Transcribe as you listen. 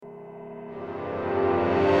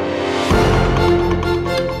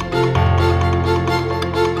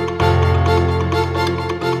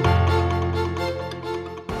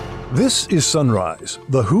This is Sunrise,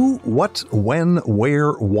 the who, what, when,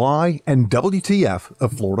 where, why, and WTF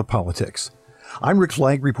of Florida politics. I'm Rick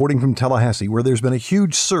Flagg reporting from Tallahassee, where there's been a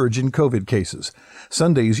huge surge in COVID cases.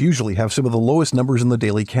 Sundays usually have some of the lowest numbers in the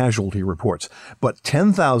daily casualty reports, but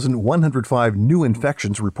 10,105 new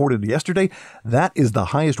infections reported yesterday. That is the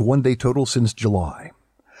highest one-day total since July.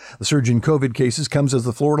 The surge in COVID cases comes as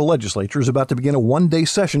the Florida legislature is about to begin a one-day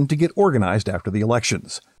session to get organized after the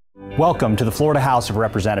elections. Welcome to the Florida House of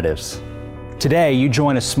Representatives. Today, you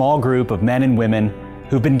join a small group of men and women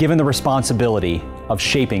who've been given the responsibility of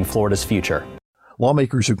shaping Florida's future.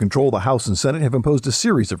 Lawmakers who control the House and Senate have imposed a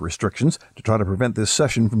series of restrictions to try to prevent this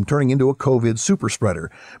session from turning into a COVID superspreader,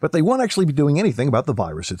 but they won't actually be doing anything about the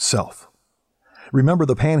virus itself. Remember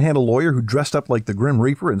the panhandle lawyer who dressed up like the Grim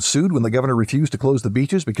Reaper and sued when the governor refused to close the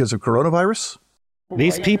beaches because of coronavirus?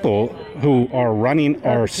 These people who are running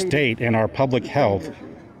our state and our public health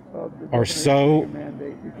are so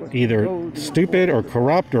either stupid or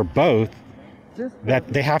corrupt or both that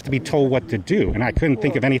they have to be told what to do. And I couldn't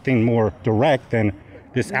think of anything more direct than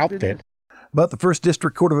this outfit. But the First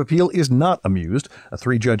District Court of Appeal is not amused. A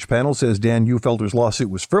three-judge panel says Dan Uhlfelder's lawsuit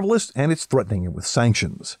was frivolous and it's threatening him with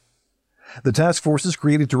sanctions. The task forces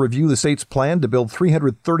created to review the state's plan to build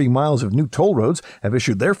 330 miles of new toll roads have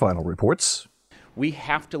issued their final reports. We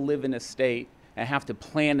have to live in a state and have to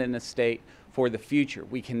plan in a state for the future.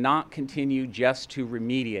 We cannot continue just to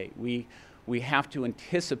remediate. We have to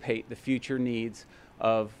anticipate the future needs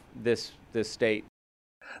of this state.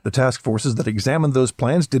 The task forces that examined those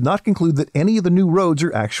plans did not conclude that any of the new roads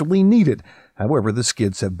are actually needed. However, the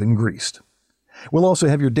skids have been greased. We'll also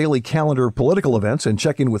have your daily calendar of political events and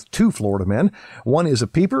check in with two Florida men. One is a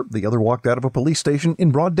peeper, the other walked out of a police station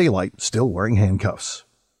in broad daylight, still wearing handcuffs.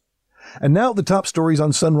 And now the top stories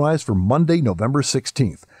on Sunrise for Monday, November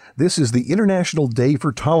 16th. This is the International Day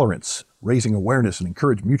for Tolerance, raising awareness and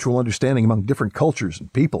encourage mutual understanding among different cultures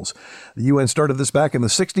and peoples. The UN started this back in the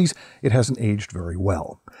 60s. It hasn't aged very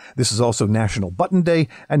well. This is also National Button Day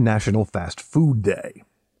and National Fast Food Day.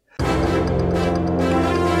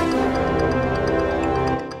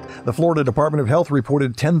 The Florida Department of Health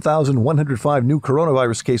reported 10,105 new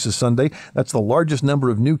coronavirus cases Sunday. That's the largest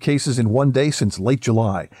number of new cases in one day since late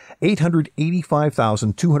July.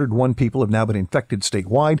 885,201 people have now been infected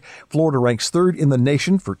statewide. Florida ranks third in the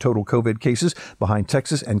nation for total COVID cases, behind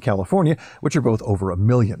Texas and California, which are both over 1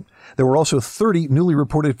 million. There were also 30 newly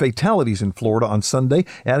reported fatalities in Florida on Sunday.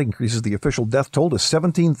 That increases the official death toll to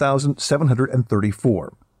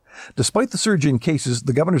 17,734. Despite the surge in cases,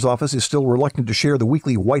 the governor's office is still reluctant to share the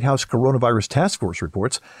weekly White House Coronavirus Task Force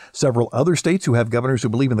reports. Several other states who have governors who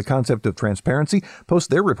believe in the concept of transparency post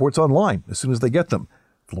their reports online as soon as they get them.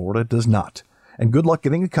 Florida does not. And good luck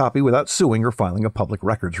getting a copy without suing or filing a public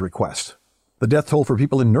records request. The death toll for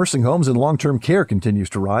people in nursing homes and long-term care continues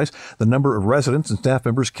to rise. The number of residents and staff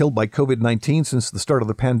members killed by COVID-19 since the start of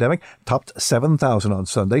the pandemic topped 7,000 on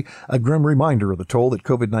Sunday, a grim reminder of the toll that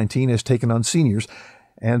COVID-19 has taken on seniors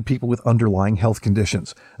and people with underlying health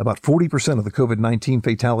conditions. About 40% of the COVID-19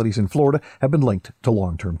 fatalities in Florida have been linked to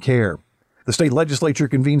long-term care. The state legislature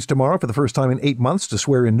convenes tomorrow for the first time in 8 months to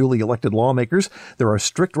swear in newly elected lawmakers. There are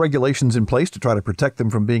strict regulations in place to try to protect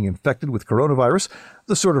them from being infected with coronavirus,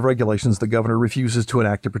 the sort of regulations the governor refuses to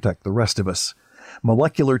enact to protect the rest of us.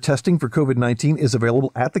 Molecular testing for COVID-19 is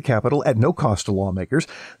available at the Capitol at no cost to lawmakers.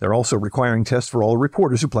 They're also requiring tests for all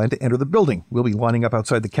reporters who plan to enter the building. We'll be lining up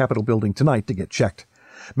outside the Capitol building tonight to get checked.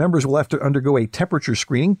 Members will have to undergo a temperature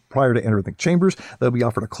screening prior to entering the chambers. They'll be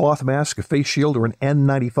offered a cloth mask, a face shield, or an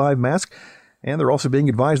N95 mask. And they're also being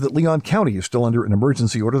advised that Leon County is still under an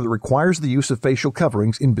emergency order that requires the use of facial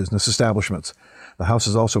coverings in business establishments. The House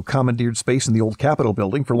has also commandeered space in the old Capitol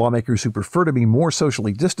building for lawmakers who prefer to be more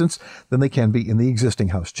socially distanced than they can be in the existing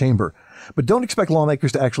House chamber. But don't expect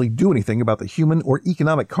lawmakers to actually do anything about the human or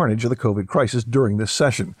economic carnage of the COVID crisis during this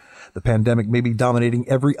session. The pandemic may be dominating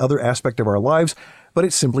every other aspect of our lives, but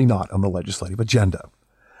it's simply not on the legislative agenda.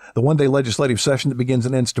 The one-day legislative session that begins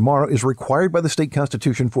and ends tomorrow is required by the state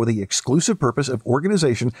constitution for the exclusive purpose of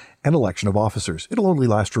organization and election of officers. It'll only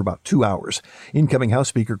last for about 2 hours. Incoming House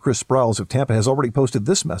Speaker Chris Sprowls of Tampa has already posted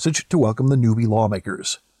this message to welcome the newbie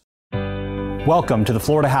lawmakers. Welcome to the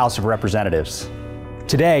Florida House of Representatives.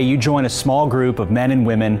 Today, you join a small group of men and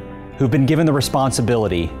women who've been given the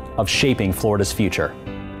responsibility of shaping Florida's future.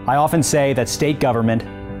 I often say that state government,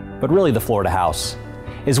 but really the Florida House,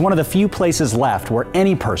 is one of the few places left where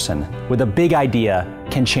any person with a big idea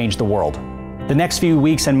can change the world. The next few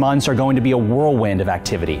weeks and months are going to be a whirlwind of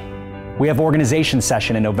activity. We have organization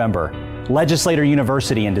session in November, legislator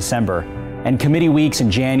university in December, and committee weeks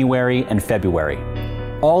in January and February,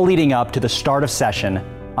 all leading up to the start of session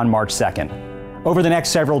on March 2nd. Over the next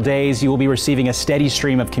several days, you will be receiving a steady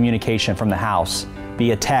stream of communication from the House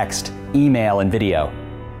via text, email, and video.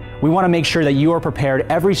 We want to make sure that you are prepared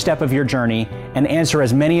every step of your journey and answer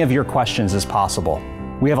as many of your questions as possible.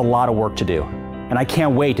 We have a lot of work to do, and I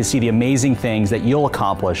can't wait to see the amazing things that you'll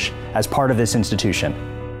accomplish as part of this institution.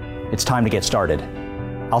 It's time to get started.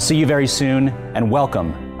 I'll see you very soon, and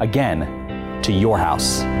welcome again to your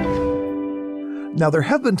house. Now, there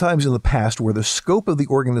have been times in the past where the scope of the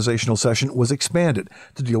organizational session was expanded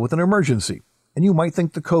to deal with an emergency, and you might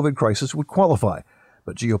think the COVID crisis would qualify.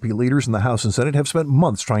 But GOP leaders in the House and Senate have spent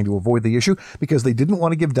months trying to avoid the issue because they didn't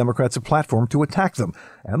want to give Democrats a platform to attack them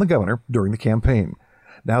and the governor during the campaign.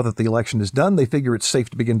 Now that the election is done, they figure it's safe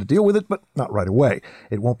to begin to deal with it, but not right away.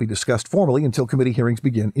 It won't be discussed formally until committee hearings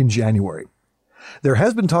begin in January. There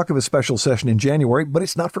has been talk of a special session in January, but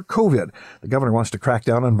it's not for COVID. The governor wants to crack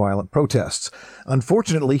down on violent protests.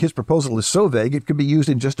 Unfortunately, his proposal is so vague it could be used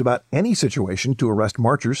in just about any situation to arrest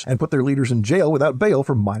marchers and put their leaders in jail without bail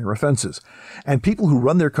for minor offenses. And people who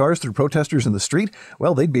run their cars through protesters in the street,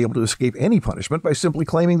 well, they'd be able to escape any punishment by simply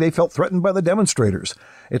claiming they felt threatened by the demonstrators.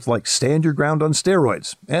 It's like stand your ground on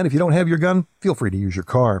steroids. And if you don't have your gun, feel free to use your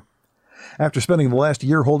car. After spending the last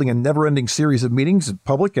year holding a never-ending series of meetings,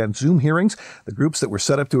 public and Zoom hearings, the groups that were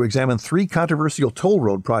set up to examine 3 controversial toll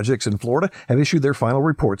road projects in Florida have issued their final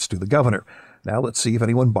reports to the governor. Now let's see if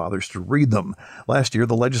anyone bothers to read them. Last year,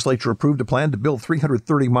 the legislature approved a plan to build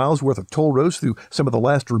 330 miles worth of toll roads through some of the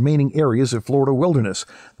last remaining areas of Florida wilderness.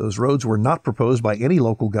 Those roads were not proposed by any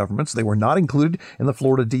local governments. They were not included in the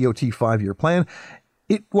Florida DOT 5-year plan.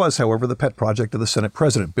 It was, however, the pet project of the Senate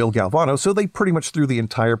President, Bill Galvano, so they pretty much threw the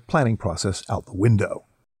entire planning process out the window.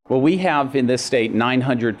 Well, we have in this state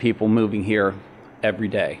 900 people moving here every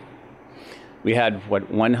day. We had,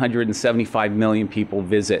 175 million people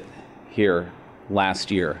visit here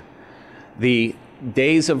last year. The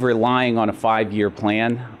days of relying on a 5-year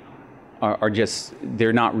plan are just,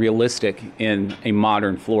 they're not realistic in a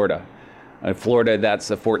modern Florida. Florida, that's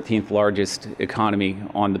the 14th largest economy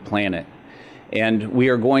on the planet. And we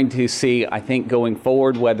are going to see, I think, going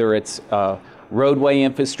forward, whether it's roadway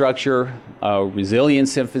infrastructure,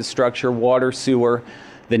 resilience infrastructure, water, sewer,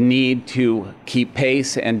 the need to keep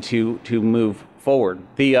pace and to move forward.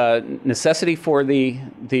 The necessity for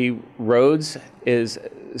the roads is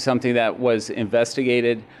something that was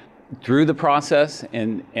investigated through the process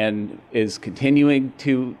and is continuing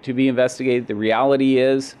to be investigated. The reality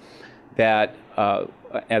is that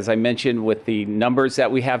as I mentioned, with the numbers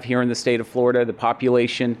that we have here in the state of Florida, the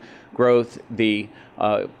population growth, the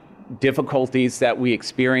difficulties that we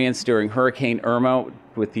experienced during Hurricane Irma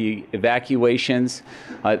with the evacuations,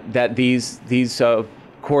 that these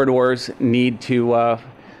corridors need to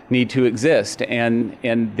exist,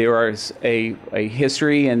 and there is a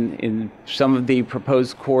history in some of the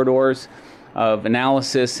proposed corridors of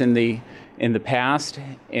analysis in the past,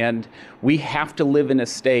 and we have to live in a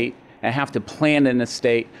state and have to plan in a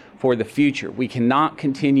state for the future. We cannot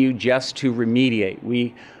continue just to remediate.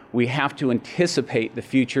 We have to anticipate the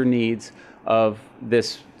future needs of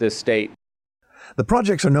this state. The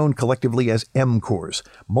projects are known collectively as MCORs,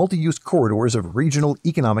 multi-use corridors of regional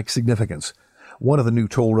economic significance. One of the new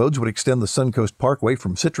toll roads would extend the Suncoast Parkway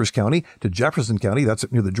from Citrus County to Jefferson County,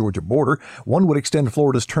 that's near the Georgia border. One would extend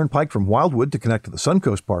Florida's Turnpike from Wildwood to connect to the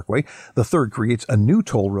Suncoast Parkway. The third creates a new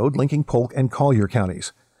toll road linking Polk and Collier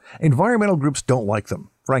counties. Environmental groups don't like them.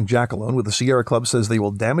 Frank Jackalone with the Sierra Club says they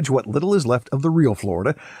will damage what little is left of the real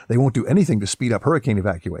Florida. They won't do anything to speed up hurricane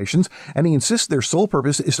evacuations, and he insists their sole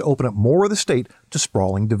purpose is to open up more of the state to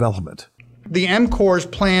sprawling development. The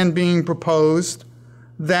MCORs plan being proposed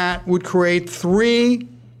that would create 3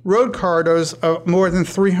 road corridors of more than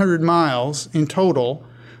 300 miles in total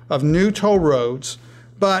of new toll roads,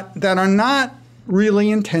 but that are not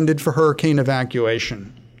really intended for hurricane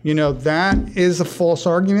evacuation. You know, that is a false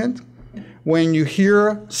argument. When you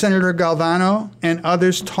hear Senator Galvano and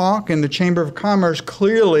others talk in the Chamber of Commerce,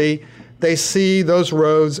 clearly they see those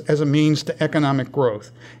roads as a means to economic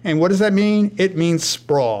growth. And what does that mean? It means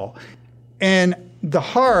sprawl. And the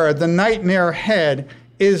horror, the nightmare ahead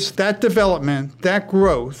is that development, that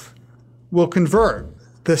growth will convert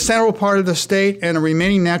the central part of the state and the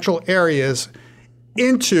remaining natural areas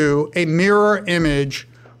into a mirror image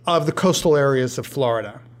of the coastal areas of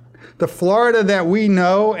Florida. The Florida that we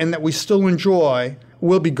know and that we still enjoy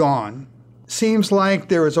will be gone. Seems like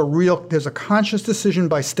there's a conscious decision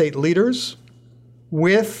by state leaders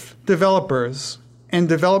with developers and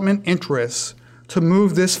development interests to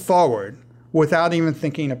move this forward without even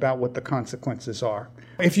thinking about what the consequences are.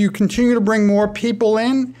 If you continue to bring more people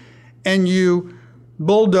in and you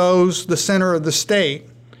bulldoze the center of the state,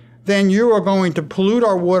 then you are going to pollute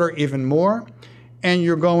our water even more. and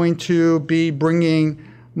you're going to be bringing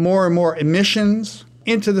more and more emissions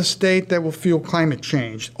into the state that will fuel climate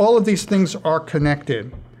change. All of these things are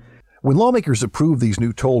connected. When lawmakers approved these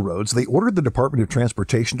new toll roads, they ordered the Department of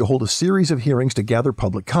Transportation to hold a series of hearings to gather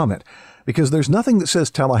public comment, because there's nothing that says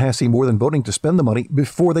Tallahassee more than voting to spend the money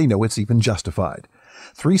before they know it's even justified.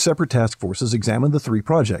 3 separate task forces examined the 3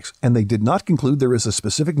 projects, and they did not conclude there is a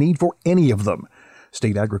specific need for any of them.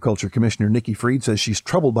 State Agriculture Commissioner Nikki Fried says she's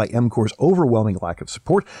troubled by MCOR's overwhelming lack of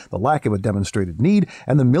support, the lack of a demonstrated need,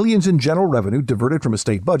 and the millions in general revenue diverted from a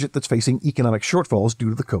state budget that's facing economic shortfalls due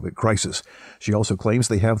to the COVID crisis. She also claims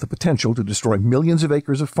they have the potential to destroy millions of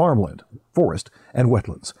acres of farmland, forest, and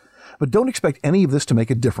wetlands. But don't expect any of this to make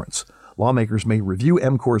a difference. Lawmakers may review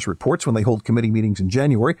MCOR's reports when they hold committee meetings in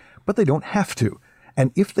January, but they don't have to.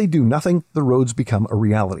 And if they do nothing, the roads become a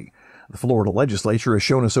reality. The Florida legislature has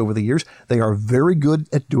shown us over the years they are very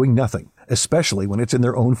good at doing nothing, especially when it's in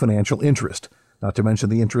their own financial interest. Not to mention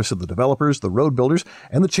the interests of the developers, the road builders,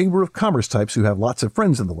 and the Chamber of Commerce types who have lots of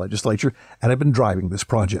friends in the legislature and have been driving this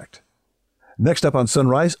project. Next up on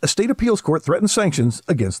Sunrise, a state appeals court threatens sanctions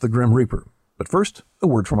against the Grim Reaper. But first, a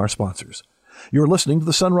word from our sponsors. You're listening to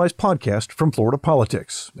the Sunrise Podcast from Florida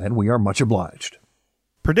Politics, and we are much obliged.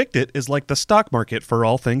 PredictIt is like the stock market for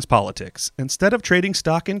all things politics. Instead of trading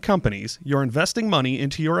stock in companies, you're investing money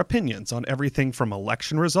into your opinions on everything from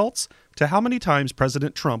election results to how many times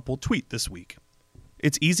President Trump will tweet this week.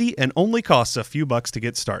 It's easy and only costs a few bucks to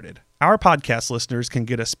get started. Our podcast listeners can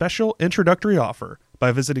get a special introductory offer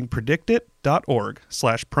by visiting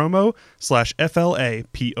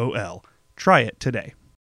predictit.org/promo/FLAPOL. Try it today.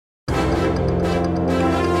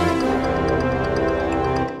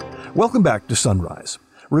 Welcome back to Sunrise.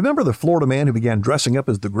 Remember the Florida man who began dressing up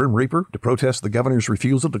as the Grim Reaper to protest the governor's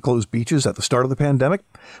refusal to close beaches at the start of the pandemic?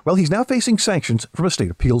 Well, he's now facing sanctions from a state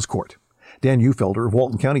appeals court. Dan Ufelder of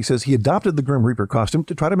Walton County says he adopted the Grim Reaper costume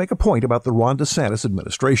to try to make a point about the Ron DeSantis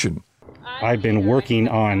administration. I've been working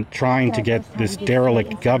on trying to get this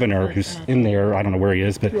derelict governor who's in there, I don't know where he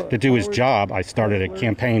is, but to do his job. I started a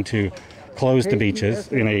campaign to close the beaches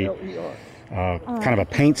in a kind of a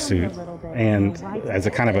paint suit, and as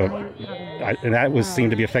a kind of and that seemed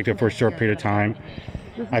to be effective for a short period of time.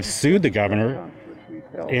 I've sued the governor,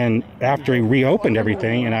 and after he reopened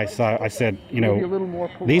everything, and I said,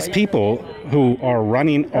 these people who are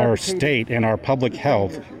running our state and our public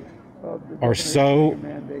health are so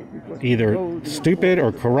either stupid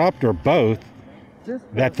or corrupt or both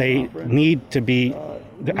that they need to be,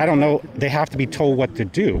 I don't know, they have to be told what to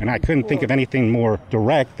do. And I couldn't think of anything more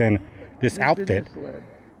direct than this outfit,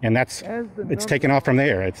 and it's taken off from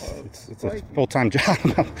there. It's a full-time job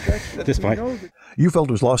at this point.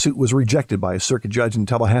 Ufelder's lawsuit was rejected by a circuit judge in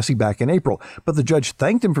Tallahassee back in April, but the judge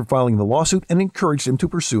thanked him for filing the lawsuit and encouraged him to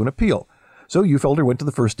pursue an appeal. So Ufelder went to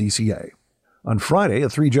the first DCA. On Friday, a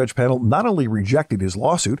 3-judge panel not only rejected his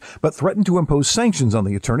lawsuit, but threatened to impose sanctions on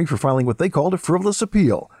the attorney for filing what they called a frivolous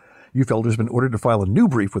appeal. Ufelder's been ordered to file a new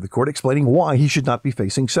brief with the court explaining why he should not be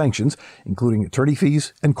facing sanctions, including attorney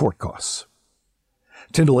fees and court costs.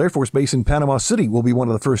 Tyndall Air Force Base in Panama City will be one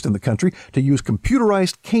of the first in the country to use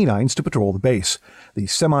computerized canines to patrol the base.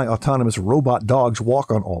 These semi-autonomous robot dogs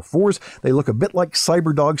walk on all fours. They look a bit like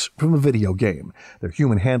cyber dogs from a video game. Their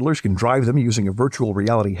human handlers can drive them using a virtual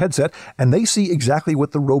reality headset, and they see exactly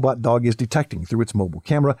what the robot dog is detecting through its mobile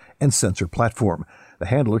camera and sensor platform. The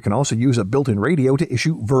handler can also use a built-in radio to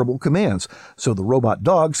issue verbal commands, so the robot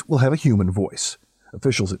dogs will have a human voice.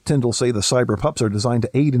 Officials at Tyndall say the cyber pups are designed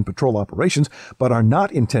to aid in patrol operations, but are not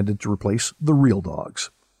intended to replace the real dogs.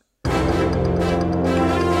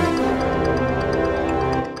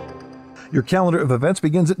 Your calendar of events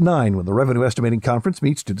begins at 9 when the Revenue Estimating Conference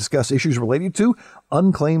meets to discuss issues related to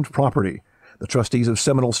unclaimed property. The trustees of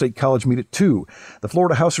Seminole State College meet at 2. The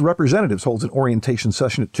Florida House of Representatives holds an orientation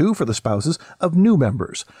session at 2 for the spouses of new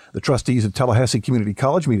members. The trustees of Tallahassee Community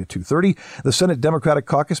College meet at 2:30. The Senate Democratic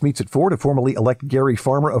Caucus meets at 4 to formally elect Gary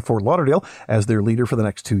Farmer of Fort Lauderdale as their leader for the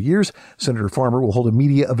next 2 years. Senator Farmer will hold a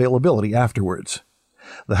media availability afterwards.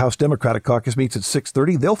 The House Democratic Caucus meets at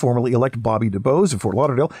 6:30. They'll formally elect Bobby DuBose of Fort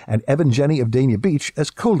Lauderdale and Evan Jenny of Dania Beach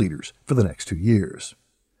as co-leaders for the next 2 years.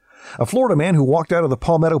 A Florida man who walked out of the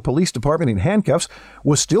Palmetto Police Department in handcuffs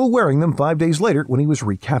was still wearing them 5 days later when he was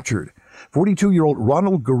recaptured. 42-year-old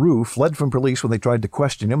Ronald Guru fled from police when they tried to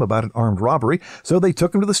question him about an armed robbery, so they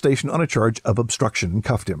took him to the station on a charge of obstruction and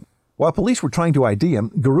cuffed him. While police were trying to ID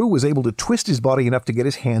him, Guru was able to twist his body enough to get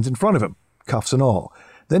his hands in front of him, cuffs and all.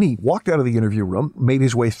 Then he walked out of the interview room, made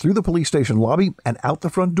his way through the police station lobby, and out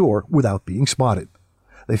the front door without being spotted.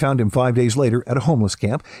 They found him 5 days later at a homeless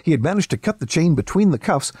camp. He had managed to cut the chain between the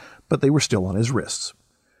cuffs, but they were still on his wrists.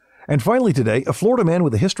 And finally today, a Florida man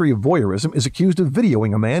with a history of voyeurism is accused of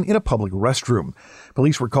videoing a man in a public restroom.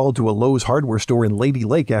 Police were called to a Lowe's hardware store in Lady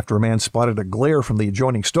Lake after a man spotted a glare from the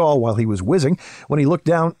adjoining stall while he was whizzing. When he looked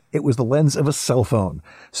down, it was the lens of a cell phone.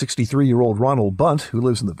 63-year-old Ronald Bunt, who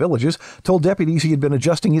lives in the Villages, told deputies he had been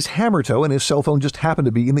adjusting his hammer toe and his cell phone just happened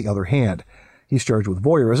to be in the other hand. He's charged with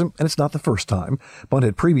voyeurism, and it's not the first time. Bunt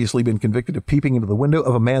had previously been convicted of peeping into the window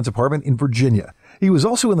of a man's apartment in Virginia. He was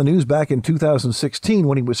also in the news back in 2016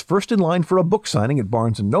 when he was first in line for a book signing at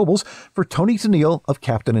Barnes & Noble's for Toni Tennille of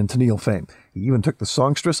Captain and Tennille fame. He even took the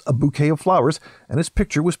songstress a bouquet of flowers, and his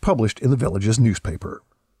picture was published in the Village's newspaper.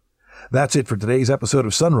 That's it for today's episode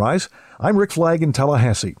of Sunrise. I'm Rick Flagg in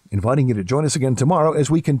Tallahassee, inviting you to join us again tomorrow as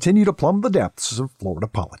we continue to plumb the depths of Florida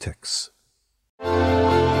politics.